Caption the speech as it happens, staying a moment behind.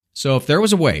So if there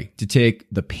was a way to take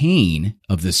the pain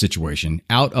of this situation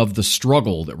out of the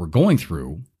struggle that we're going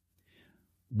through,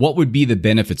 what would be the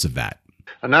benefits of that?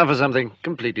 And now for something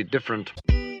completely different.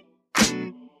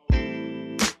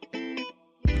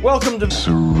 Welcome to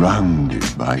Surrounded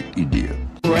by Idiots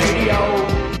Radio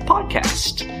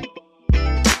Podcast.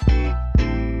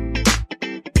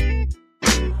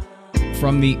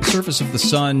 From the surface of the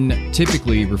sun,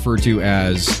 typically referred to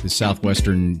as the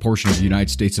southwestern portion of the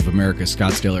United States of America,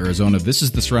 Scottsdale, Arizona, this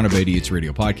is the Surrounded by Idiots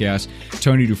Radio Podcast.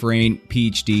 Tony Dufresne,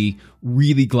 PhD,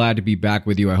 really glad to be back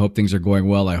with you. I hope things are going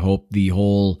well. I hope the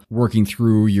whole working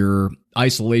through your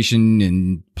isolation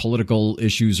and political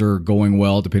issues are going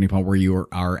well, depending upon where you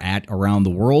are at around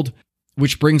the world.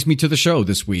 Which brings me to the show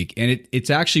this week. And it's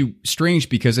actually strange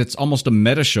because it's almost a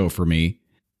meta show for me.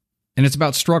 And it's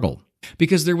about struggle.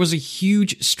 Because there was a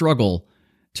huge struggle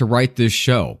to write this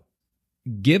show.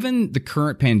 Given the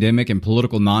current pandemic and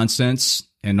political nonsense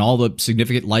and all the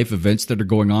significant life events that are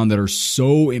going on that are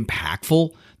so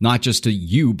impactful, not just to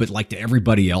you, but like to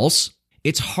everybody else,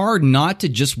 it's hard not to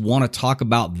just want to talk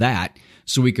about that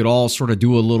so we could all sort of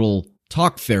do a little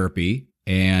talk therapy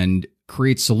and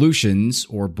create solutions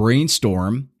or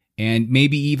brainstorm and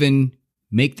maybe even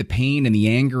make the pain and the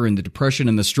anger and the depression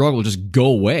and the struggle just go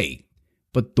away.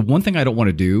 But the one thing I don't want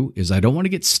to do is I don't want to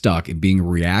get stuck in being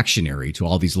reactionary to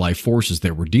all these life forces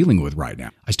that we're dealing with right now.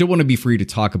 I still want to be free to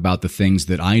talk about the things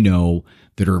that I know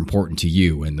that are important to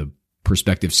you and the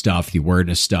perspective stuff, the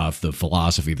awareness stuff, the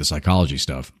philosophy, the psychology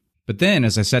stuff. But then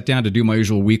as I sat down to do my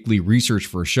usual weekly research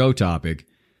for a show topic,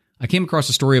 I came across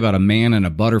a story about a man and a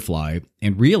butterfly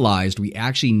and realized we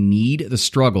actually need the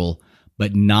struggle,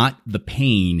 but not the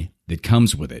pain that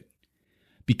comes with it.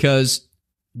 Because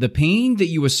the pain that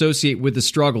you associate with the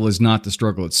struggle is not the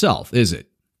struggle itself, is it?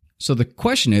 So the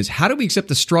question is, how do we accept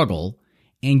the struggle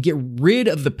and get rid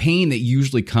of the pain that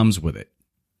usually comes with it?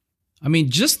 I mean,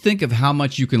 just think of how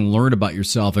much you can learn about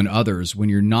yourself and others when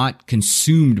you're not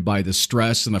consumed by the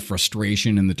stress and the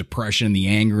frustration and the depression and the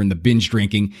anger and the binge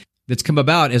drinking that's come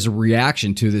about as a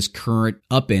reaction to this current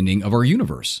upending of our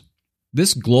universe.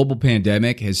 This global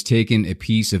pandemic has taken a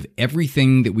piece of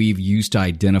everything that we've used to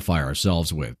identify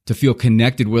ourselves with, to feel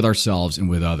connected with ourselves and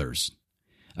with others.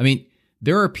 I mean,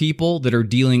 there are people that are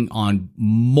dealing on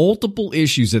multiple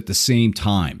issues at the same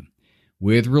time,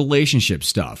 with relationship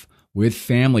stuff, with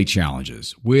family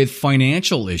challenges, with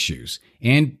financial issues,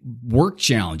 and work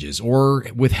challenges, or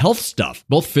with health stuff,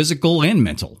 both physical and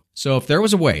mental. So if there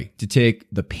was a way to take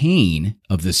the pain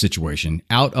of this situation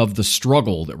out of the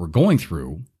struggle that we're going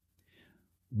through,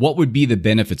 what would be the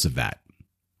benefits of that?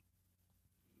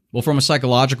 Well, from a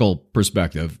psychological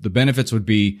perspective, the benefits would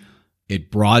be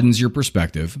it broadens your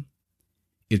perspective.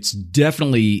 It's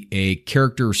definitely a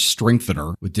character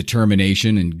strengthener with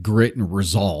determination and grit and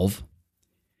resolve.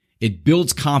 It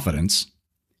builds confidence.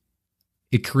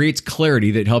 It creates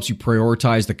clarity that helps you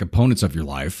prioritize the components of your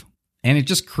life. And it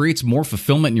just creates more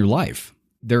fulfillment in your life.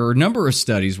 There are a number of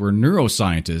studies where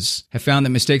neuroscientists have found that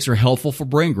mistakes are helpful for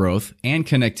brain growth and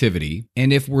connectivity.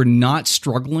 And if we're not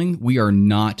struggling, we are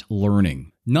not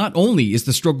learning. Not only is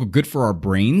the struggle good for our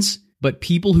brains, but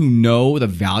people who know the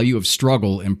value of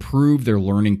struggle improve their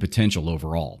learning potential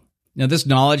overall. Now, this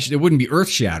knowledge, it wouldn't be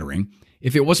earth-shattering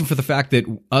if it wasn't for the fact that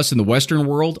us in the Western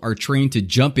world are trained to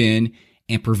jump in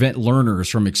and prevent learners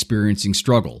from experiencing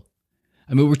struggle.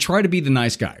 I mean, we try to be the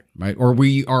nice guy, right? Or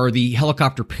we are the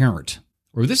helicopter parent.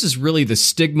 Or this is really the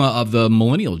stigma of the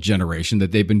millennial generation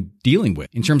that they've been dealing with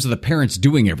in terms of the parents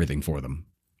doing everything for them.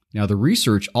 Now, the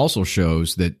research also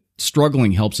shows that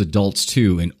struggling helps adults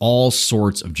too in all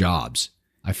sorts of jobs.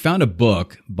 I found a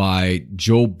book by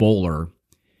Jo Boaler,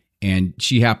 and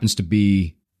she happens to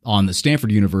be on the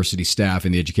Stanford University staff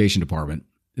in the education department.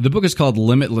 The book is called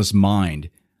Limitless Mind.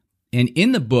 And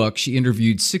in the book, she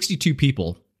interviewed 62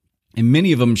 people, and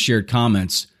many of them shared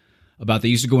comments about they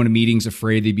used to go into meetings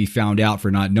afraid they'd be found out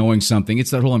for not knowing something. It's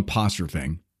that whole imposter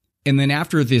thing. And then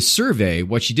after this survey,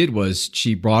 what she did was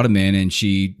she brought them in and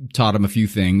she taught them a few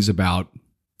things about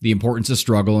the importance of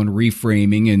struggle and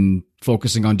reframing and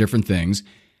focusing on different things.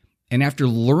 And after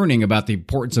learning about the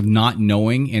importance of not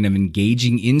knowing and of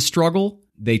engaging in struggle,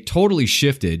 they totally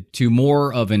shifted to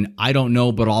more of an I don't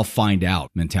know, but I'll find out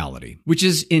mentality, which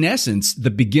is in essence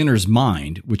the beginner's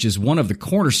mind, which is one of the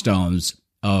cornerstones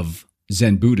of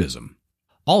Zen Buddhism.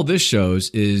 All this shows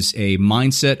is a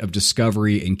mindset of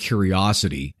discovery and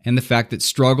curiosity, and the fact that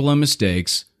struggle and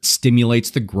mistakes stimulates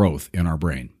the growth in our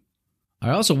brain.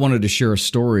 I also wanted to share a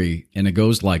story, and it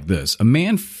goes like this. A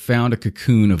man found a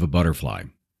cocoon of a butterfly,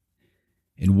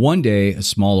 and one day a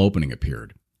small opening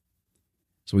appeared.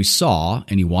 So he saw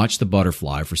and he watched the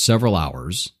butterfly for several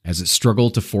hours as it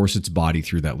struggled to force its body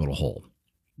through that little hole.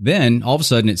 Then, all of a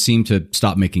sudden, it seemed to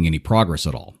stop making any progress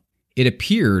at all. It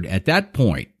appeared at that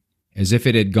point as if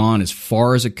it had gone as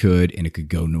far as it could and it could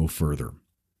go no further.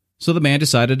 So the man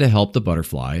decided to help the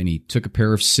butterfly, and he took a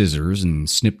pair of scissors and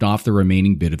snipped off the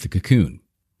remaining bit of the cocoon.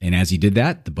 And as he did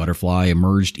that, the butterfly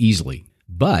emerged easily.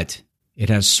 But it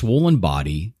has swollen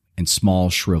body and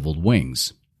small shriveled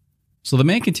wings. So the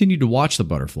man continued to watch the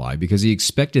butterfly because he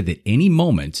expected that any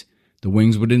moment the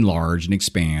wings would enlarge and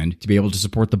expand to be able to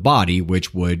support the body,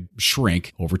 which would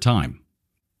shrink over time.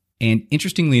 And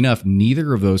interestingly enough,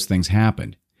 neither of those things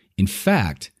happened. In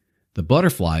fact, the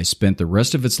butterfly spent the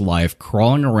rest of its life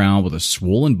crawling around with a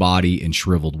swollen body and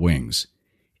shriveled wings.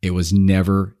 It was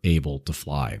never able to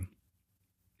fly.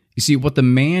 You see, what the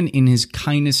man in his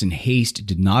kindness and haste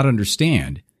did not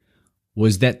understand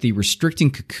was that the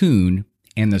restricting cocoon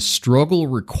and the struggle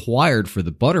required for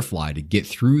the butterfly to get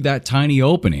through that tiny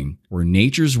opening were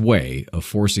nature's way of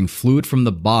forcing fluid from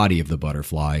the body of the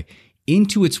butterfly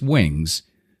into its wings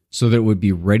so that it would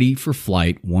be ready for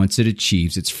flight once it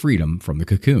achieves its freedom from the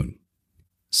cocoon.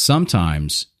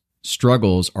 Sometimes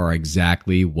struggles are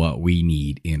exactly what we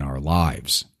need in our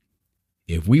lives.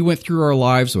 If we went through our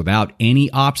lives without any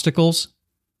obstacles,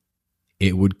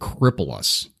 it would cripple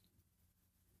us.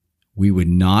 We would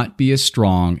not be as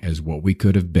strong as what we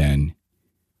could have been.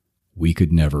 We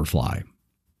could never fly.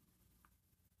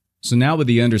 So now with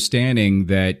the understanding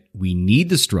that we need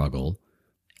the struggle,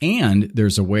 and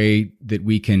there's a way that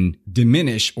we can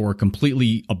diminish or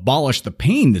completely abolish the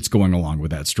pain that's going along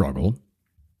with that struggle,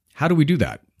 how do we do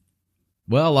that?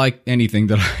 Well, like anything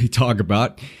that I talk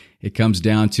about, it comes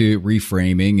down to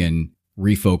reframing and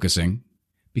refocusing,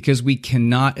 because we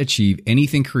cannot achieve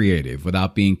anything creative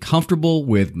without being comfortable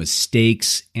with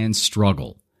mistakes and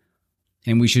struggle.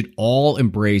 And we should all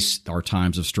embrace our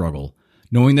times of struggle,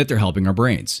 knowing that they're helping our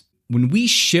brains. When we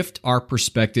shift our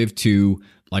perspective to,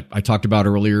 like I talked about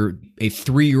earlier, a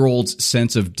 3-year-old's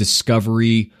sense of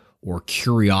discovery or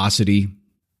curiosity,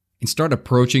 and start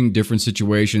approaching different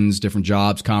situations, different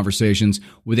jobs, conversations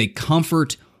with a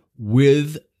comfort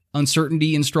with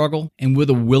uncertainty and struggle, and with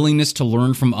a willingness to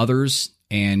learn from others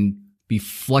and be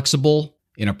flexible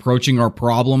in approaching our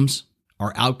problems,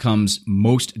 our outcomes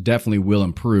most definitely will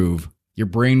improve. Your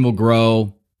brain will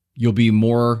grow, you'll be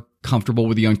more comfortable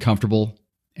with the uncomfortable,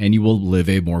 and you will live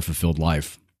a more fulfilled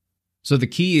life. So the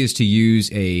key is to use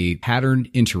a pattern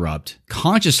interrupt,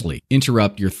 consciously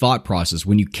interrupt your thought process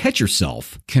when you catch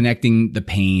yourself connecting the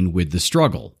pain with the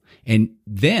struggle. And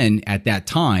then at that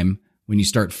time, when you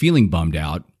start feeling bummed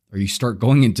out or you start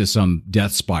going into some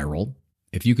death spiral,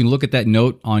 if you can look at that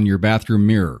note on your bathroom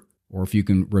mirror, or if you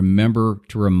can remember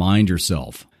to remind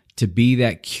yourself to be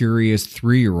that curious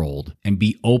 3-year-old and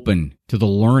be open to the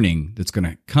learning that's going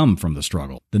to come from the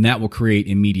struggle, then that will create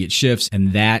immediate shifts,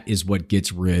 and that is what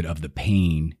gets rid of the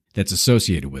pain that's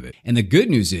associated with it. And the good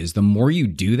news is, the more you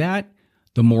do that,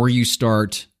 the more you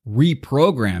start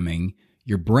reprogramming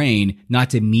your brain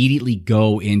not to immediately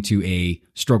go into a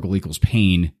struggle equals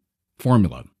pain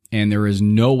formula. And there is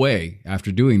no way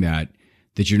after doing that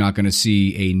you're not going to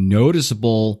see a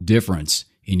noticeable difference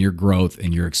in your growth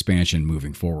and your expansion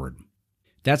moving forward.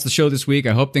 That's the show this week.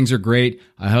 I hope things are great.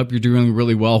 I hope you're doing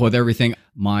really well with everything.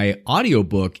 My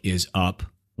audiobook is up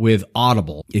with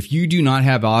Audible. If you do not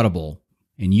have Audible,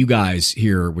 and you guys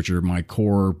here, which are my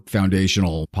core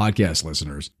foundational podcast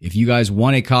listeners, if you guys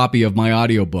want a copy of my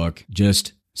audiobook,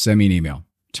 just send me an email.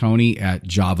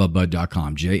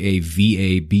 Tony@javabud.com,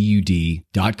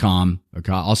 JAVABUD.com.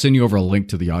 Okay, I'll send you over a link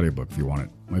to the audiobook if you want it.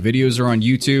 My videos are on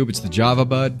YouTube. It's the Java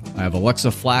Bud. I have Alexa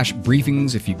Flash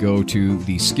briefings. If you go to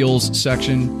the skills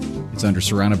section, it's under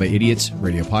Surrounded by Idiots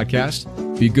Radio Podcast.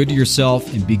 Be good to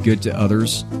yourself and be good to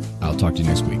others. I'll talk to you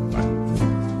next week. Bye.